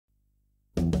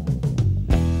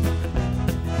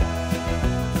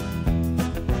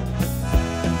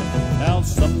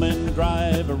men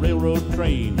drive a railroad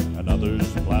train and others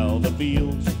plow the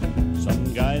fields.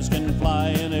 Some guys can fly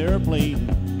an airplane,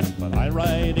 but I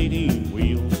ride 18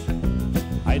 wheels.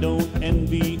 I don't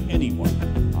envy anyone,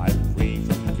 I'm free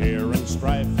from care and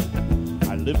strife.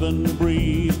 I live and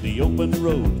breathe the open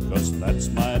road, 'cause that's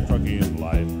my trucking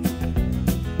life.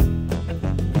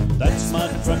 That's my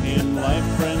trucking life,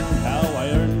 friend, how I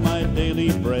earn my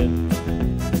daily bread.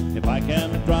 If I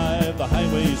can't drive the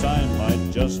highways, I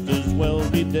might just as well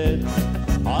be dead.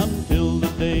 Until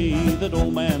the day that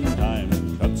old man time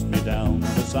cuts me down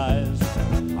to size,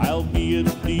 I'll be a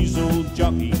diesel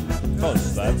jockey,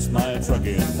 'cause that's my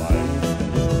trucking life.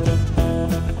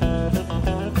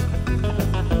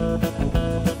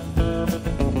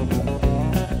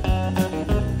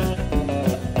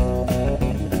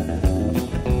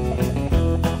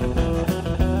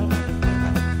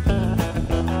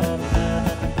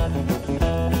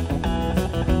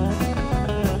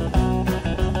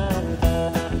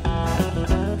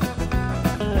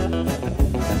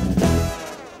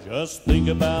 Just think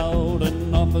about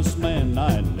an office man,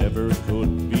 I never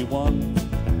could be one.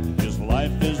 His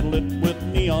life is lit with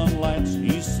neon lights,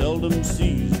 he seldom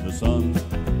sees the sun.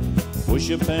 Push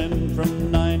a pen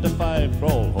from 9 to 5,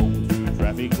 crawl home through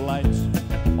traffic lights,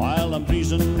 while I'm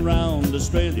breezing round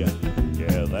Australia.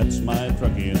 Yeah, that's my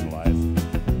trucking life.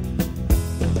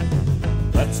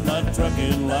 That's my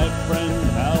trucking life,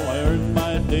 friend, how I earn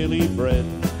my daily bread.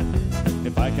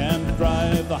 If I can't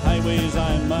drive the highways,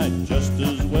 I might just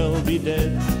as well be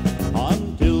dead.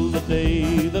 Until the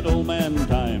day that old man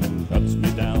time cuts me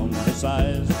down to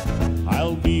size,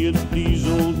 I'll be a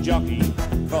diesel jockey,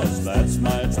 'cause that's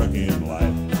my trucking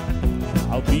life.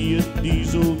 I'll be a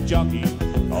diesel jockey,